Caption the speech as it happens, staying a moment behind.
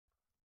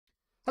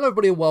Hello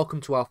everybody and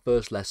welcome to our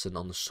first lesson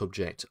on the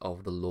subject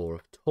of the law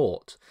of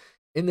tort.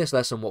 In this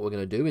lesson what we're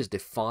going to do is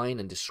define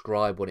and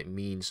describe what it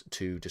means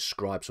to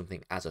describe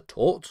something as a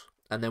tort,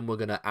 and then we're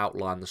going to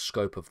outline the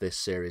scope of this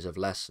series of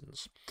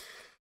lessons.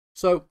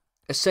 So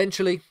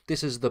essentially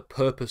this is the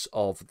purpose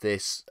of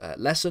this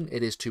lesson.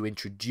 It is to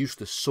introduce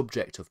the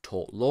subject of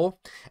tort law,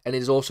 and it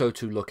is also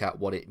to look at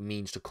what it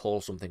means to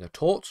call something a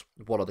tort,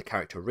 what are the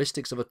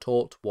characteristics of a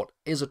tort, what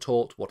is a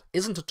tort, what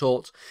isn't a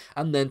tort,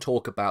 and then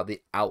talk about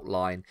the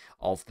outline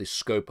of the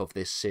scope of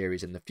this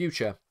series in the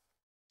future,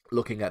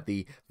 looking at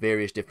the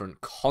various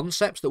different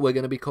concepts that we're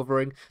going to be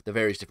covering, the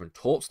various different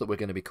torts that we're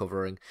going to be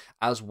covering,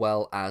 as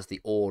well as the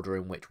order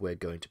in which we're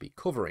going to be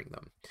covering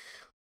them.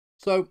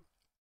 So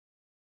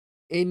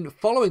in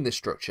following this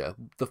structure,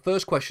 the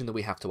first question that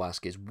we have to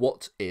ask is,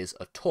 what is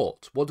a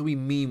tort? What do we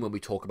mean when we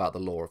talk about the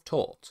law of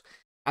tort?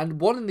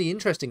 And one of the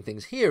interesting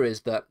things here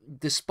is that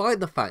despite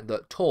the fact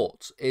that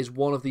tort is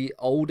one of the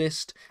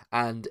oldest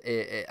and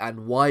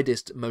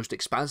widest, most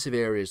expansive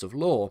areas of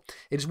law,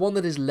 it is one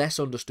that is less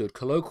understood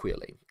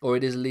colloquially, or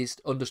it is at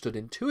least understood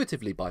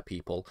intuitively by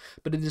people,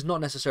 but it is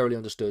not necessarily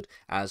understood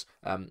as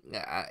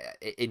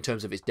in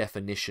terms of its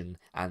definition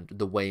and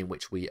the way in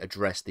which we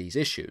address these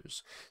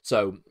issues.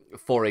 So,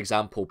 for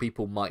example,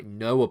 people might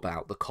know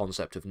about the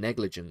concept of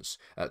negligence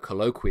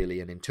colloquially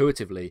and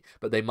intuitively,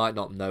 but they might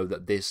not know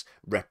that this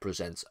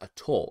represents a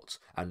tort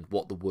and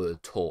what the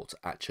word tort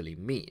actually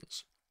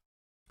means.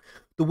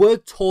 The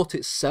word tort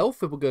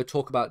itself, if we're going to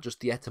talk about just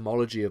the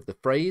etymology of the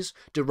phrase,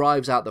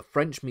 derives out the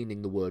French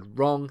meaning the word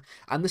wrong,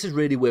 and this is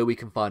really where we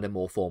can find a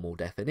more formal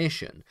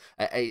definition.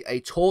 A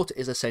tort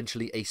is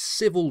essentially a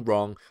civil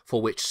wrong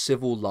for which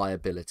civil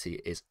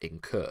liability is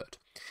incurred.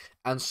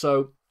 And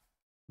so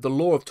the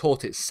law of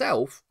tort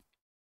itself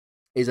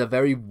is a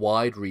very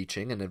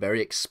wide-reaching and a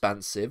very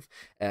expansive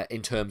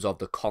in terms of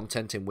the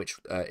content in which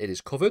it is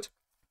covered.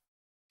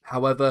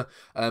 However,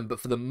 but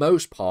for the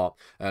most part,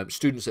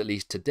 students, at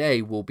least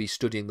today, will be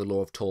studying the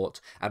law of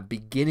tort and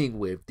beginning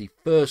with the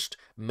first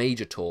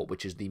major tort,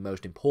 which is the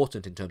most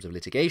important in terms of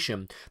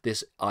litigation,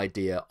 this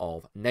idea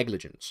of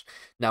negligence.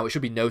 Now, it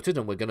should be noted,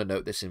 and we're going to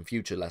note this in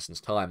future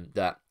lessons' time,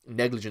 that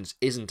negligence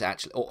isn't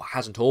actually, or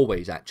hasn't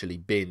always actually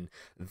been,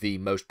 the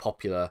most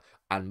popular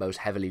and most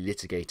heavily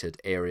litigated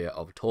area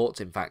of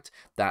torts. In fact,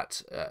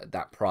 that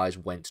prize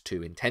went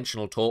to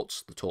intentional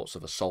torts, the torts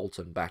of assault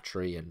and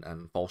battery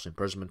and false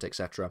imprisonment,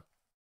 etc.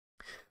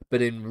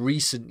 But in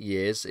recent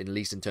years, at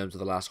least in terms of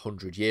the last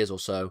 100 years or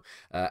so,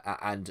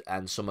 and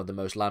some of the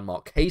most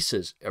landmark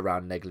cases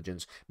around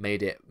negligence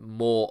made it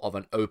more of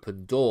an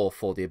open door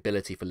for the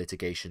ability for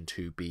litigation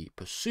to be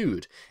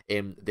pursued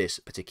in this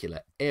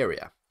particular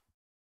area.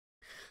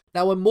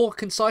 Now, a more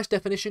concise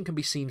definition can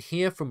be seen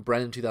here from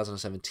Brennan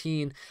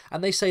 2017,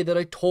 and they say that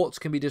a tort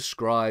can be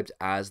described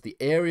as the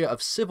area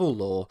of civil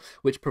law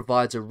which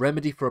provides a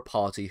remedy for a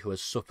party who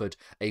has suffered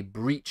the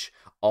breach,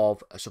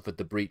 of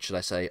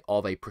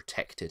a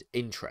protected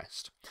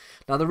interest.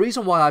 Now, the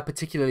reason why I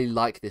particularly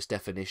like this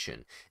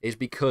definition is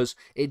because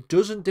it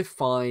doesn't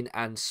define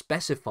and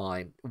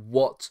specify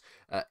what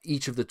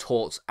each of the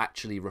torts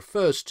actually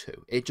refers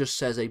to. It just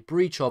says a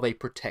breach of a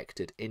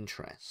protected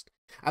interest.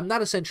 And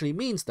that essentially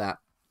means that,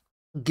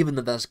 given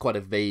that that's quite a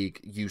vague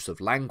use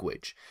of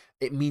language,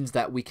 it means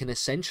that we can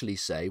essentially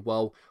say,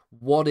 well,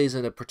 what is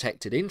in a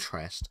protected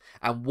interest,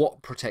 and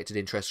what protected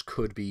interest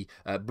could be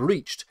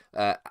breached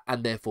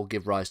and therefore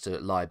give rise to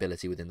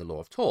liability within the law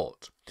of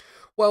tort?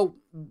 Well,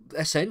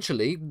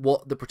 essentially,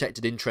 what the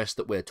protected interest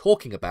that we're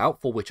talking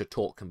about, for which a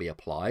tort can be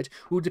applied,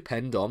 will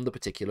depend on the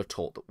particular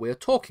tort that we're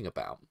talking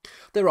about.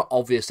 There are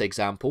obvious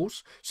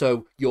examples,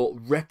 so your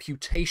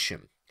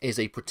reputation is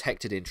a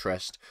protected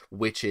interest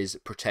which is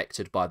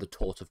protected by the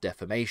tort of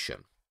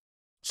defamation.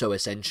 So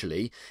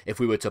essentially, if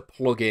we were to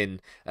plug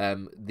in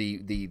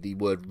the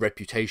word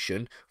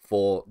reputation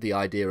for the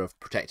idea of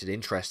protected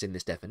interest in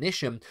this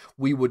definition,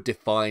 we would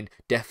define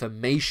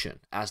defamation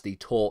as the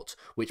tort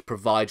which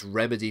provides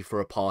remedy for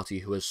a party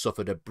who has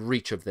suffered a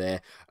breach of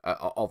their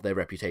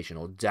reputation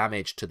or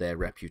damage to their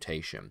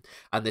reputation.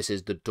 And this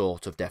is the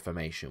tort of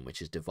defamation,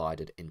 which is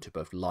divided into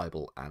both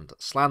libel and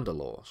slander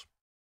laws.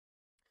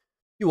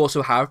 You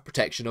also have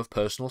protection of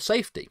personal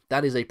safety.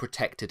 That is a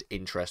protected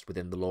interest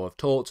within the law of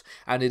tort,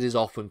 and it is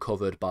often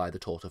covered by the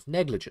tort of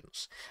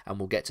negligence, and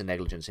we'll get to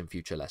negligence in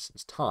future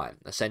lessons' time.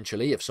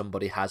 Essentially, if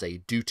somebody has a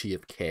duty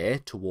of care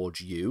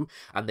towards you,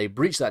 and they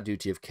breach that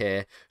duty of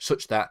care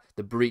such that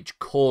the breach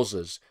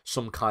causes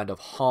some kind of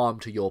harm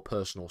to your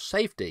personal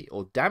safety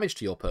or damage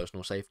to your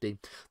personal safety,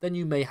 then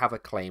you may have a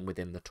claim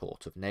within the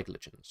tort of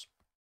negligence.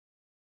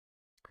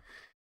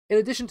 In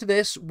addition to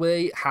this,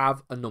 we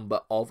have a number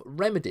of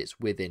remedies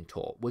within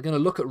tort. We're going to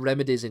look at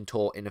remedies in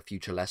tort in a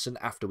future lesson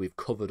after we've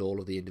covered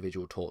all of the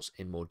individual torts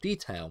in more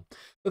detail.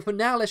 But for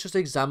now, let's just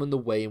examine the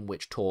way in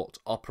which tort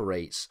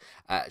operates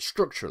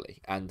structurally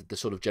and the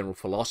sort of general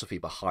philosophy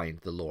behind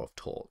the law of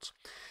tort.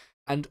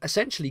 And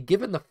essentially,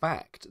 given the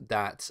fact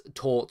that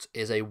tort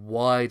is a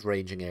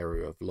wide-ranging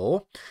area of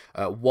law,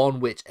 one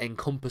which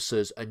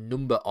encompasses a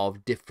number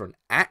of different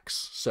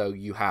acts, so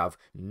you have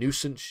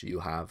nuisance,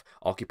 you have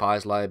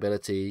occupier's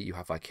liability, you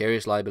have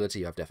vicarious liability,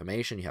 you have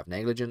defamation, you have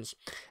negligence,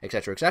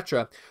 etc.,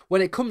 etc.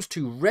 When it comes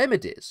to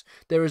remedies,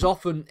 there is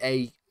often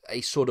a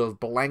sort of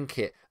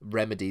blanket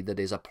remedy that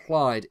is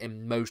applied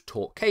in most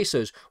tort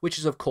cases, which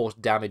is, of course,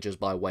 damages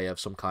by way of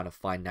some kind of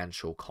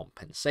financial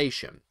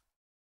compensation.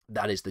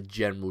 That is the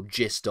general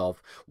gist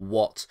of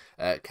what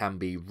can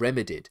be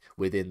remedied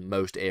within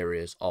most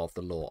areas of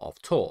the law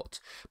of tort.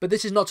 But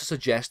this is not to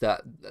suggest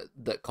that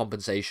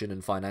compensation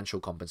and financial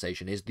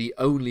compensation is the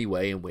only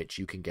way in which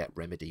you can get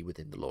remedy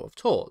within the law of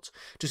tort.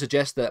 To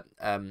suggest that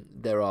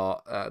there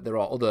are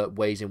other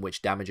ways in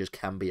which damages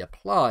can be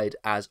applied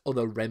as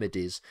other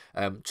remedies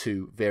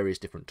to various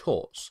different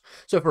torts.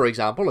 So, for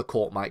example, a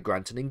court might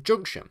grant an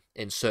injunction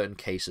in certain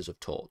cases of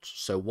torts.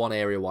 So one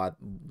area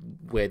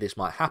where this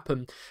might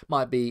happen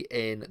might be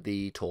in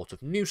the tort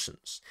of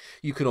nuisance.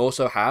 You can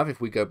also have,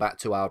 if we go back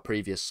to our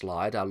previous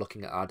slide,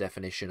 looking at our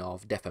definition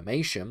of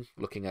defamation,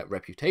 looking at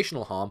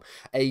reputational harm,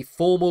 a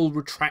formal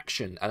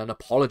retraction and an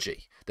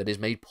apology that is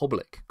made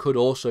public could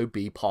also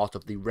be part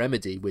of the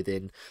remedy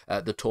within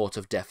the tort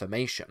of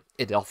defamation.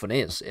 It often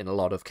is in a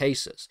lot of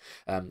cases,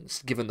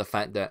 given the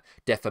fact that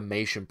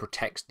defamation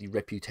protects the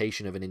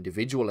reputation of an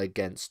individual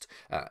against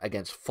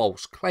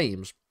false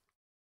claims.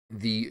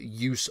 The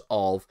use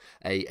of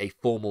a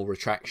formal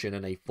retraction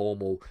and a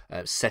formal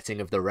setting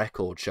of the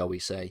record, shall we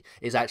say,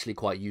 is actually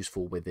quite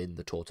useful within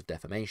the tort of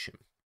defamation.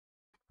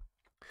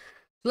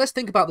 So let's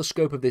think about the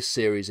scope of this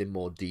series in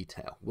more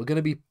detail. We're going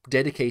to be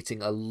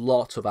dedicating a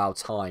lot of our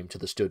time to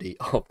the study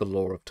of the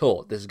law of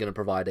tort. This is going to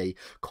provide a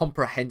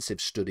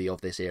comprehensive study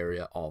of this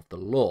area of the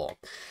law.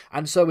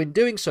 And so in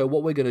doing so,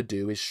 what we're going to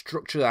do is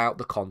structure out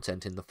the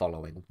content in the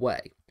following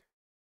way.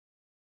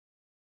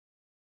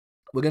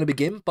 We're going to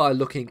begin by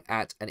looking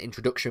at an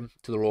introduction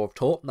to the law of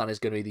tort. That is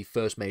going to be the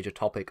first major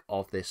topic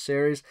of this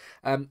series.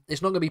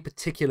 It's not going to be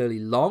particularly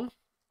long.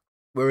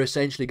 We're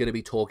essentially going to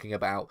be talking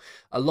about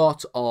a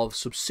lot of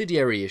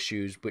subsidiary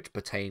issues which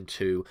pertain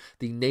to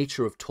the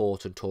nature of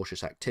tort and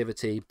tortious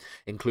activity,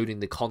 including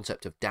the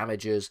concept of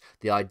damages,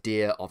 the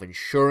idea of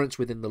insurance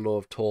within the law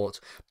of tort,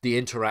 the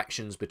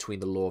interactions between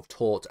the law of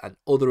tort and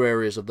other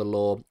areas of the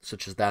law,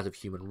 such as that of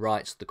human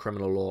rights, the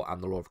criminal law,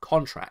 and the law of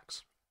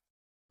contracts.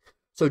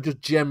 So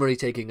just generally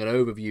taking an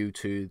overview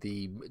to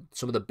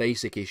some of the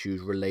basic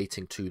issues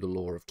relating to the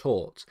law of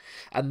tort.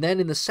 And then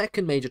in the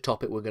second major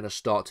topic, we're going to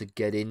start to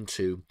get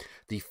into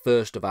the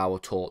first of our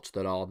torts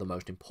that are the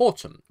most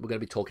important. We're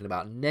going to be talking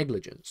about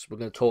negligence. We're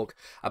going to talk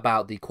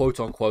about the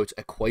quote-unquote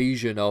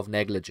equation of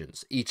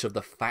negligence, each of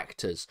the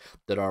factors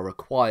that are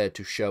required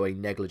to show a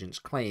negligence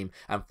claim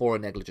and for a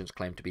negligence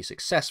claim to be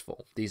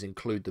successful. These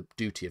include the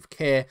duty of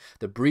care,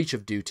 the breach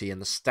of duty,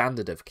 and the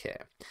standard of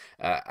care.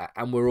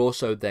 And we're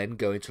also then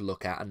going to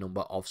look at a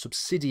number of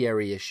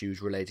subsidiary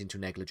issues relating to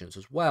negligence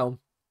as well,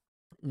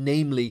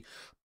 namely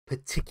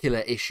particular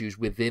issues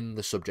within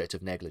the subject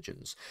of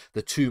negligence,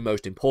 the two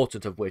most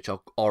important of which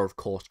are of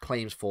course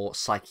claims for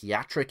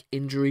psychiatric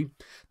injury,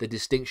 the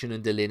distinction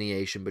and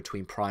delineation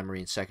between primary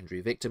and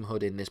secondary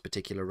victimhood in this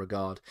particular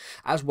regard,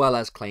 as well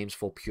as claims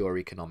for pure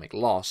economic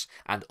loss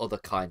and other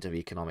kinds of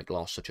economic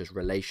loss such as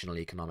relational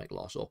economic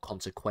loss or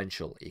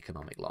consequential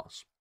economic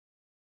loss.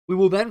 We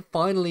will then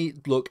finally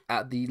look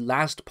at the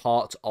last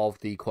part of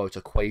the quote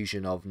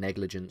equation of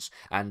negligence,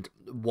 and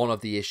one of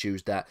the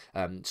issues that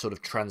sort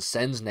of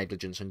transcends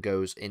negligence and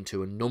goes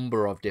into a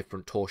number of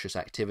different tortious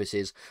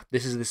activities.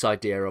 This is this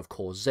idea of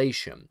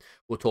causation.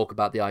 We'll talk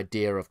about the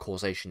idea of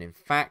causation in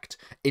fact,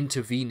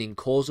 intervening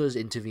causes,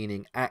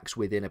 intervening acts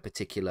within a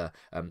particular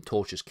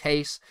tortious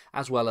case,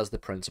 as well as the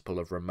principle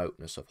of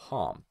remoteness of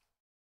harm.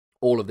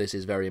 All of this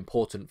is very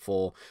important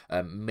for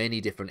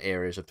many different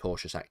areas of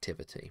tortious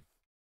activity.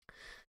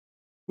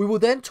 We will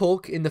then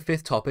talk in the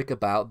fifth topic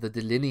about the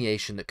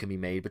delineation that can be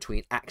made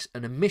between acts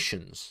and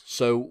omissions.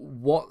 So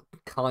what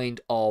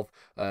kind of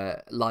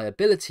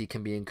liability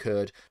can be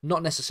incurred,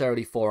 not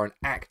necessarily for an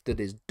act that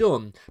is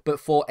done, but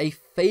for a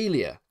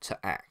failure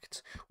to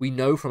act. We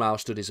know from our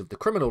studies of the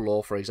criminal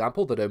law, for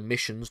example, that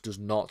omissions does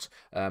not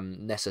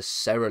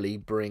necessarily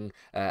bring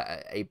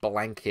a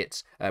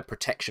blanket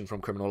protection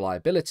from criminal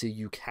liability.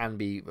 You can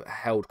be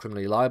held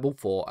criminally liable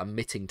for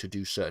omitting to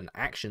do certain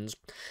actions.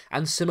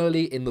 And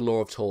similarly, in the law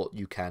of tort,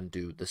 you can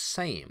do the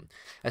same.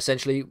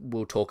 Essentially,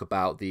 we'll talk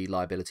about the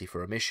liability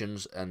for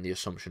omissions and the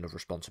assumption of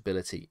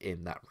responsibility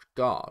in that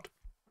regard.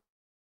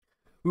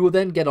 We will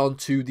then get on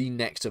to the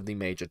next of the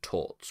major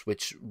torts,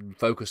 which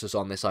focuses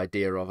on this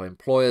idea of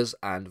employers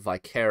and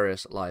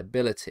vicarious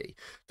liability.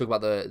 Talk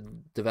about the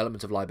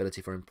development of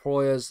liability for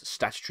employers,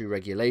 statutory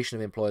regulation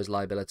of employers'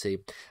 liability,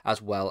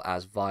 as well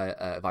as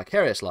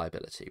vicarious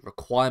liability,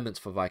 requirements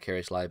for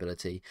vicarious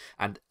liability,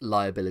 and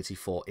liability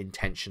for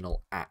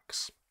intentional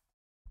acts.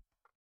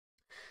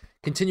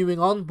 Continuing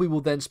on, we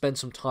will then spend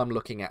some time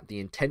looking at the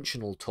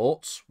intentional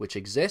torts which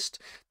exist.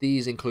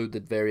 These include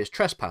the various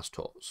trespass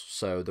torts,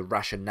 so the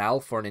rationale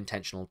for an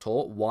intentional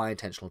tort, why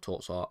intentional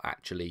torts are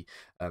actually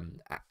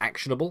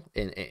actionable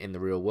in the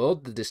real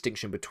world. The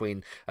distinction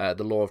between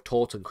the law of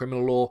tort and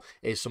criminal law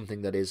is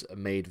something that is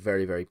made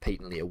very, very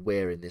patently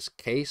aware in this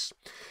case.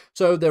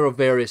 So there are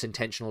various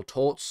intentional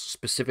torts.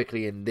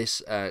 Specifically in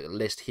this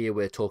list here,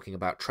 we're talking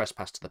about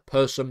trespass to the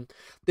person.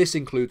 This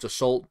includes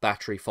assault,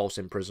 battery, false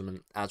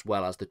imprisonment, as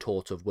well as the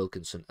tort of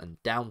Wilkinson and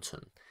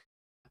Downton.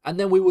 And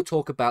then we will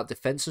talk about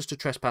defences to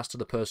trespass to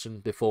the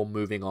person before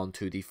moving on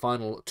to the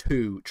final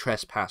two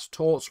trespass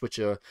torts, which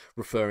are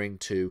referring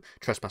to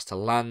trespass to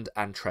land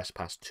and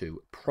trespass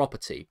to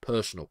property,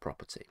 personal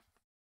property.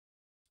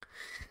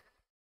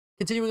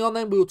 Continuing on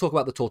then, we will talk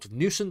about the tort of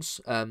nuisance,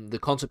 the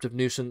concept of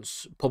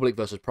nuisance, public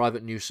versus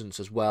private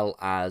nuisance, as well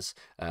as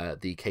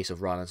the case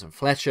of Rylance and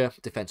Fletcher,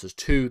 defences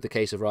to the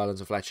case of Rylance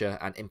and Fletcher,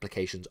 and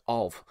implications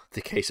of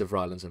the case of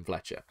Rylance and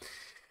Fletcher,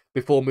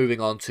 before moving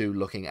on to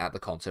looking at the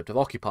concept of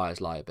occupier's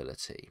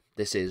liability.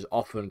 This is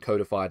often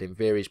codified in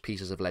various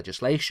pieces of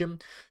legislation,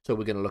 so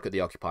we're going to look at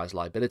the Occupiers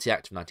Liability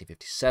Act of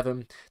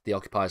 1957, the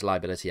Occupiers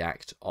Liability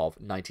Act of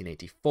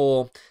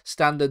 1984,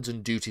 standards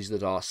and duties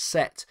that are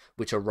set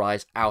which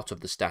arise out of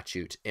the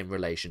statute in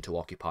relation to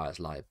occupiers'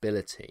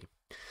 liability.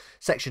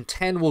 Section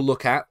 10 will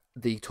look at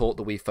the tort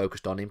that we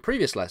focused on in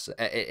previous slides,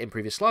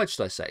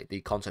 should I say,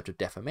 the concept of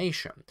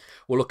defamation.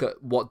 We'll look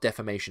at what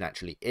defamation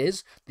actually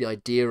is, the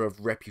idea of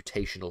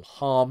reputational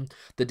harm,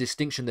 the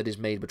distinction that is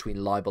made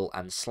between libel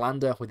and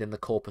slander within the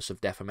corpus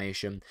of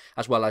defamation,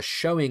 as well as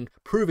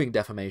proving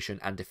defamation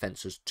and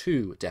defences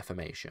to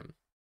defamation.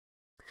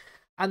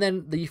 And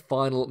then the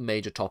final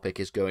major topic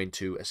is going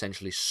to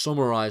essentially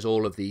summarize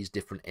all of these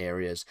different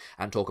areas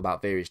and talk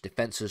about various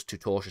defenses to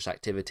tortious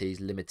activities,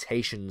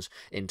 limitations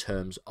in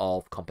terms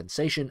of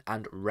compensation,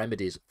 and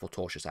remedies for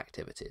tortious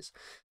activities.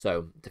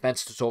 So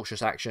defense to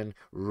tortious action,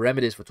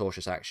 remedies for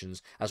tortious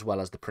actions, as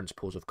well as the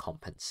principles of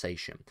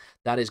compensation.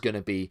 That is going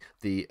to be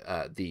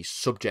the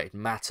subject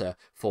matter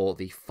for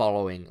the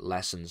following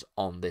lessons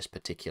on this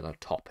particular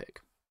topic.